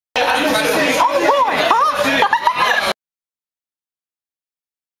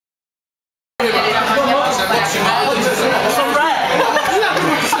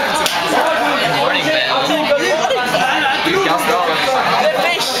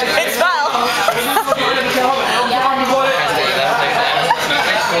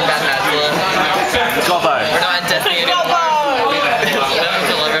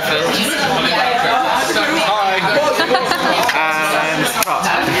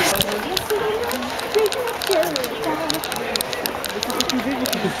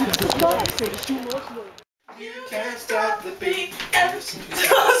You can't stop the beat. There's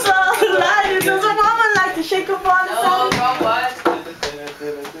a woman like to shake up on the sun.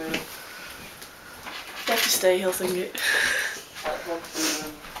 You have to stay, he'll sing it.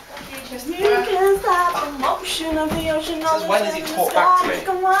 You can't stop the motion of the ocean. Why does he talk back to me?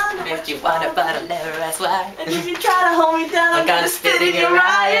 If you want it, but I'll never ask why. And if you try to hold me down, I'm gonna spit in your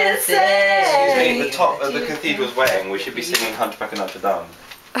eye and say. Excuse me, the top of the cathedral's wetting. We should be singing Hunchback of Notre Dame.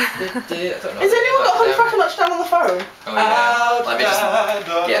 Has anyone got Hunchback of Notre Dame on the phone? Oh yeah. Let me just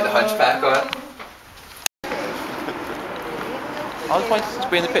get the Hunchback on. I was waiting to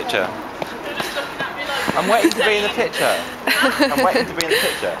be in the picture. I'm waiting to be in the picture. I'm waiting to be in the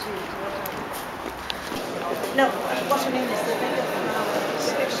picture. No, what's her name?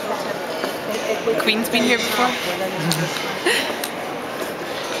 Queen's been here before?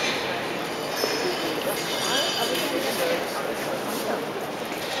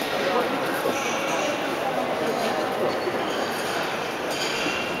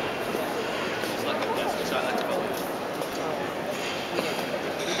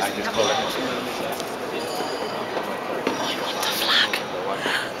 I just call it.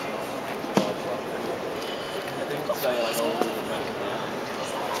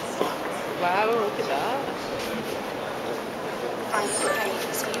 Wow, look at that.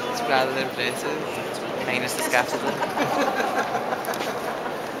 Rather than places, minus the scaffolding.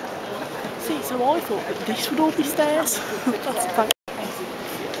 See, so I thought that this would all be stairs. That's fun.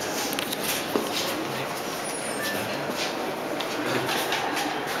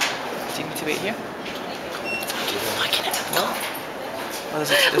 Do you need to wait here? Like in Epcot. Oh,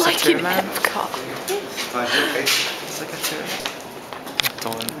 there's a tour man. Epcot. It's like a tour.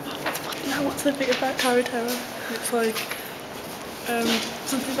 Dawn. Now what's the bit about Tower Terror? It's like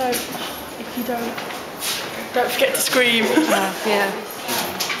something about if you don't forget to scream. Yeah.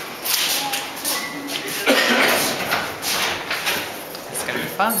 It's gonna be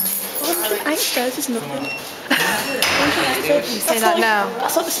fun. 108 stairs is nothing. You say that now.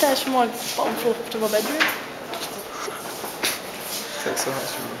 That's like the stairs from my bottom floor to my bedroom. It took so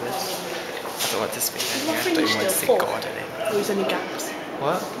much to remember this. I don't want to speak in Is here. my I fringe don't even want to still say full? God in it. Or is there any gaps?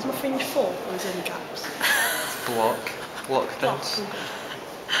 What? Is my fringe full or is there any gaps? Block bench.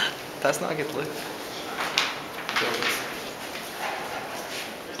 That's not a good look.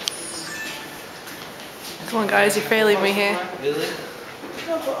 Come on guys, you're failing me here. Really?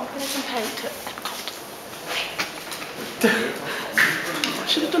 No, but I'm putting some paint to Epcot. I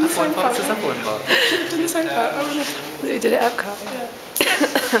should have done the same Box is photo. up one box. I should have done the same photo. We did it at Epcot. Yeah.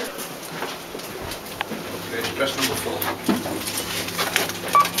 Dress number 4.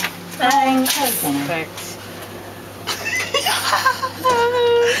 Thanks. Thanks.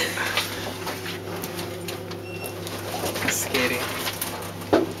 Scary.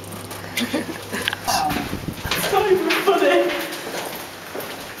 It's not even funny.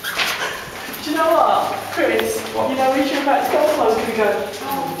 Do you know what, Chris? What? You know when you're about to go, I was going to go,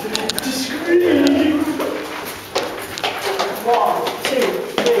 to scream. 1, 2,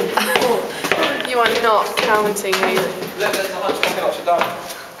 3, 4. You are not counting, are you? Look, there's a Hunchback of Notre Dame.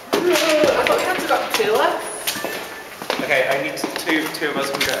 I thought we had to go 2 left. Okay, I need two of us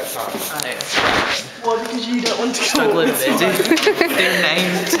can go at a time. I know. Why? Because you don't want to go. Struggling a bit, dude. They're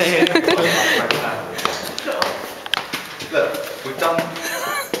 9 to. Look, we've done.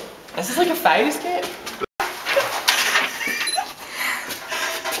 This is like a fire escape.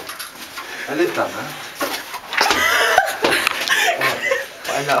 I lived down there.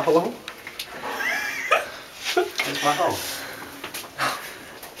 Find that hole. It's my hole.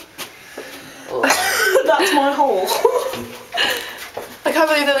 That's my hole. I can't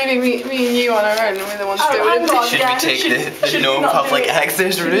believe they're leaving me and you on our own and we're the ones Oh, doing hang it. on. Should Yeah, we take should the we no not public do it?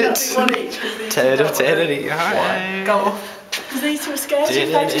 access Should we not route? do one each? 'Cause these 10 two of 10 don't at each. Go on. Because these two are scared, so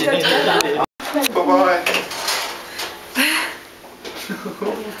you have to go together. Bye-bye.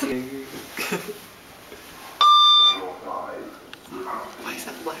 Why is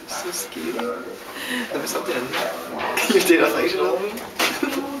that light so scary? There was something in there. You did a facial on me?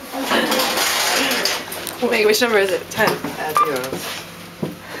 Wait, which number is it? 10.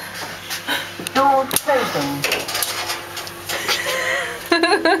 No, telephone.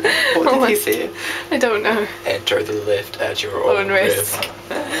 What did he say? I don't know. Enter the lift at your Own own risk.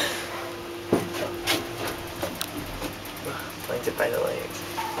 Blinded by the lights.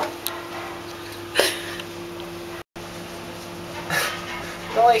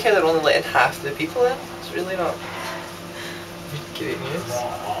 Not like how they're only letting half the people in. It's really not great news.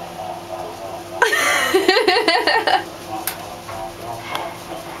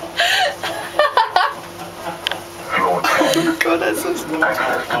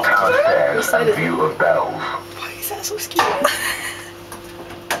 Access to tower stairs and view of bells. Why is that so scary?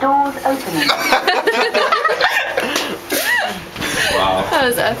 Doors opening. Wow. That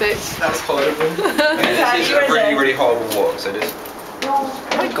was epic. That's horrible. Yeah, this is a really, really horrible walk, so just... Oh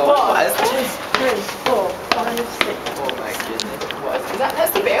my god, what is this? 3, 4, 5, 6. Oh my goodness. What is that?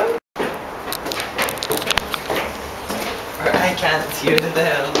 That's the bell? I can't hear the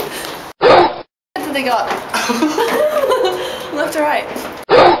bell. What did they got? Left or right?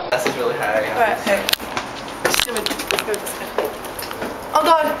 This is really high. Right, okay. Oh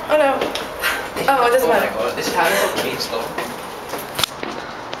god, oh no. Oh, it doesn't Oh my matter. god, this hand is okay slow.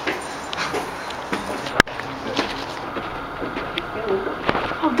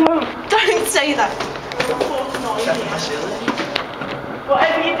 Oh, don't say that.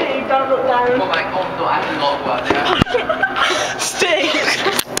 Whatever you do, don't look down. Oh my god, no, I have not go out there. Steve,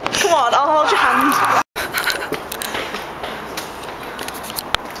 come on, I'll hold your hand.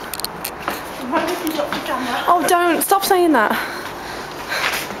 Why did you drop the camera? Oh, don't. Stop saying that.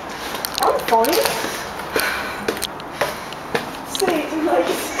 I'm fine. Steve, like,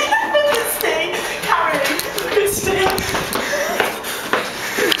 Steve, Karen, Steve.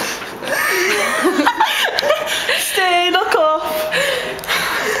 Stay, look up.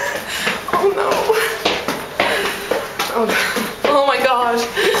 Oh no. Oh my god.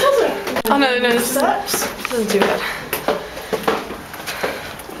 Oh no, no, this doesn't do that.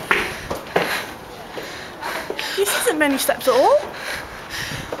 This isn't many steps at all.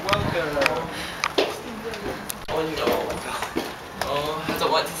 Welcome. Oh no. Oh, I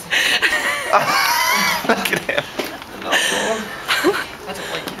don't want to see. Look at him. No. I don't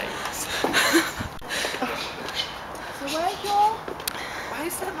like heights. So where's your... Why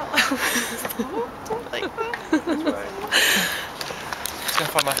is that not don't like that? Let's go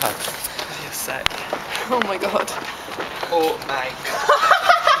find my hug. You're sick. Oh my god. Oh my god.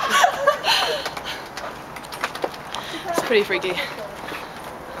 It's pretty freaky.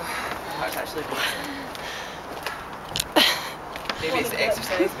 That's actually maybe it's the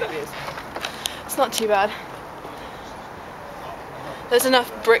exercise, maybe it's... It's not too bad. There's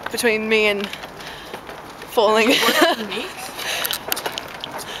enough brick between me and falling.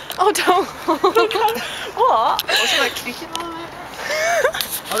 Oh, don't. What? What's that creaking all that?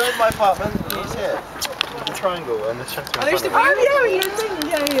 Oh, there's my apartment. He's here. The triangle and the chest. Oh, there's the Oh yeah, you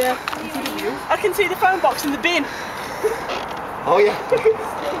thing. Yeah. I can see the phone box in the bin. Oh yeah.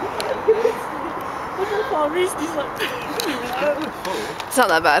 It's not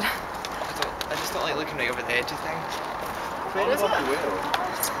that bad. I just don't like looking right over the edge of things. Where is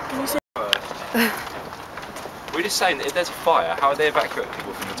it? We're just saying that if there's a fire, how are they evacuating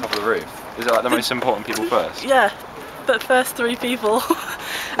people from the top of the roof? Is it like the most important people first? Yeah, but first 3 people.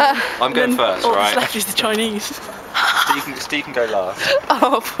 I'm going first, all right? that's left is the Chinese. Steve can go last.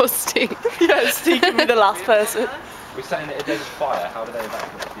 Oh, poor Steve. Yeah, Steve can be the last person. We're saying that if there's a fire, how do they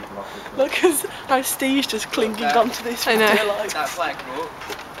evacuate people off the roof? Look how Steve's just clinging onto this. I know. Like. That black rope.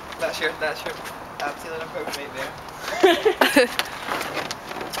 That's your abseiling approach right there.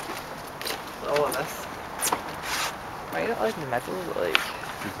 All of this. Why are you not like in the middle? Like,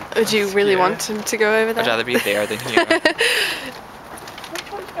 Would you really want him to go over there? I'd rather be there than here. Which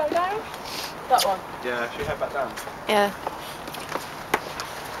one to go down? That one. Yeah, should we head back down? Yeah.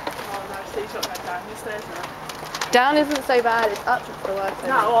 Oh no, Steve's not going down the stairs now. Down isn't so bad, it's up that's the worst.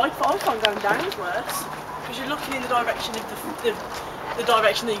 No, I find going down is worse. Because you're looking in the direction of the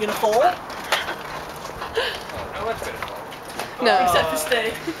direction that you're going to fall. No, that's better. No. Except for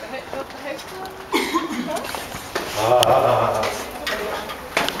Steve.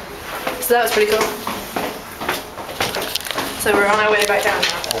 So that was pretty cool. So we're on our way back down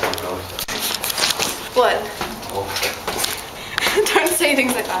now. Oh my god. What? Oh Don't say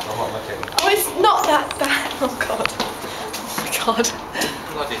things like that. my god. Oh, it's not that bad. Oh god. Oh my god.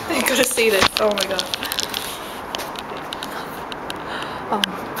 Bloody hell. You've got to see this. Oh my god. Oh.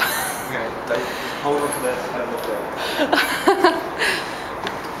 Okay, hold on for this.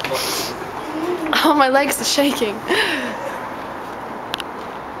 Oh, my legs are shaking.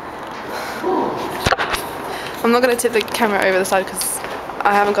 I'm not going to tip the camera over the side because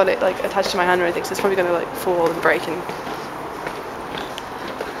I haven't got it like attached to my hand or anything, so it's probably going to like fall and break and...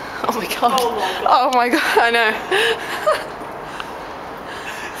 Oh my god. Oh my god, I know.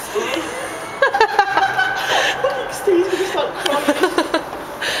 Steve's going to start crying.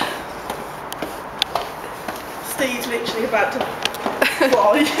 Steve's literally about to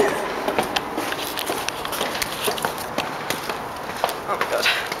fly. Oh my god.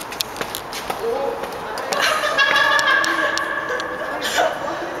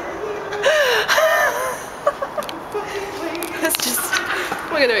 That's just...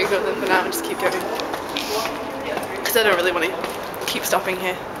 probably going to ignore them for now and just keep going. Because I don't really want to keep stopping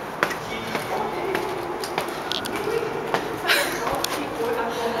here.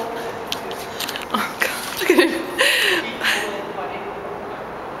 Oh god, look at him.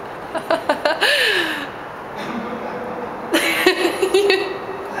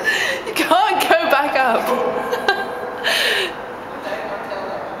 You can't go back up.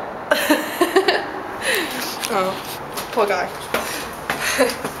 Oh, poor guy.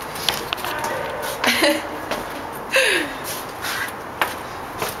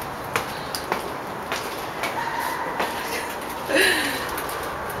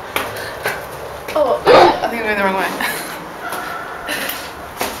 Oh, I think I'm going the wrong way.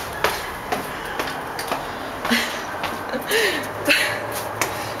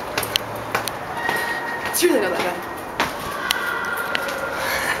 It's really not that bad.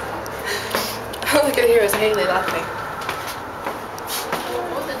 All I can hear is Haley laughing.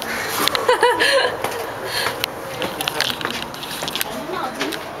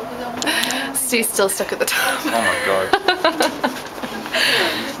 Steve's still stuck at the top. Oh my god.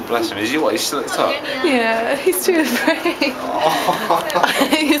 Bless him. Is he what? He's still at the top? Yeah, he's too afraid. Oh.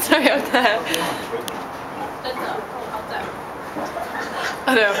 He's right up there. I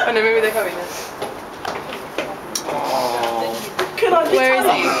know, maybe they're coming now. Where is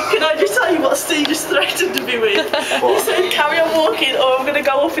he? Can I just tell you what Steve just threatened to be with? He said, carry on walking or I'm going to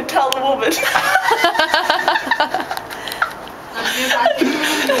go up and tell the woman.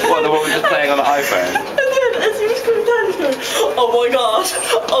 What, the one just playing on the iPhone? And then as he was coming down, he was going, oh my god,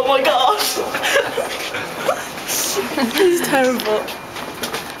 oh my god. This is terrible.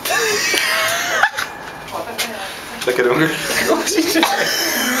 Look at him.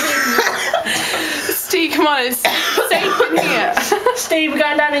 Steve, come on, it's safe in here. Steve, we're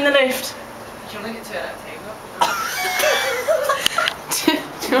going down in the lift. Do you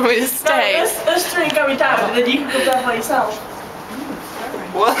want me to stay? No, there's three going down and then you can go down by yourself.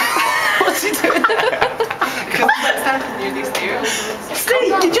 What? What's he doing there?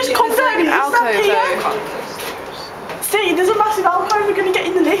 Steve, you just come down in Alcove though. Steve, there's a massive alcove, we're going to get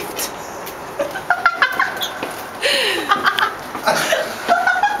in the lift.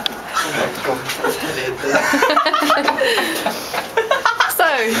 So,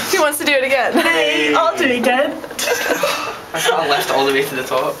 who wants to do it again? Hey, I'll do it again. I got left all the way to the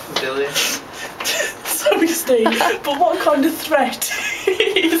top, Billy. Sorry, Steve, but what kind of threat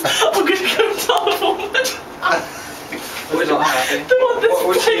is I'm going to go tell a woman? We're not happy. The one that's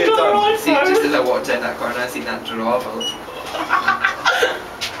playing on her See, just iPhone. as I walked in that corner, I seen that giraffe.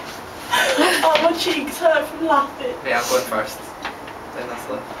 Oh, my cheeks hurt from laughing. Yeah, I'm going first. Then that's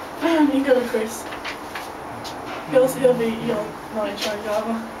left. You go, Chris. He'll be your non-insurance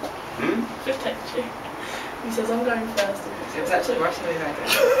driver. Protect you. He says, I'm going first. It was actually worse than I did.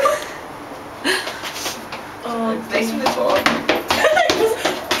 Oh, Nice from the top.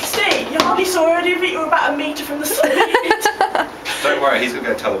 Steve, you hardly saw any of it. You were about a metre from the side. Don't worry, he's going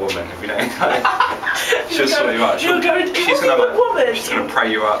to go tell the woman if you don't. She'll sort you out. She's going to pray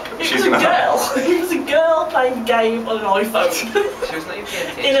you up. It was a girl. It was a girl playing a game on an iPhone. She was not even paying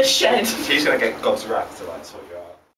attention. In a shed. She's going to get God's wrath to like sort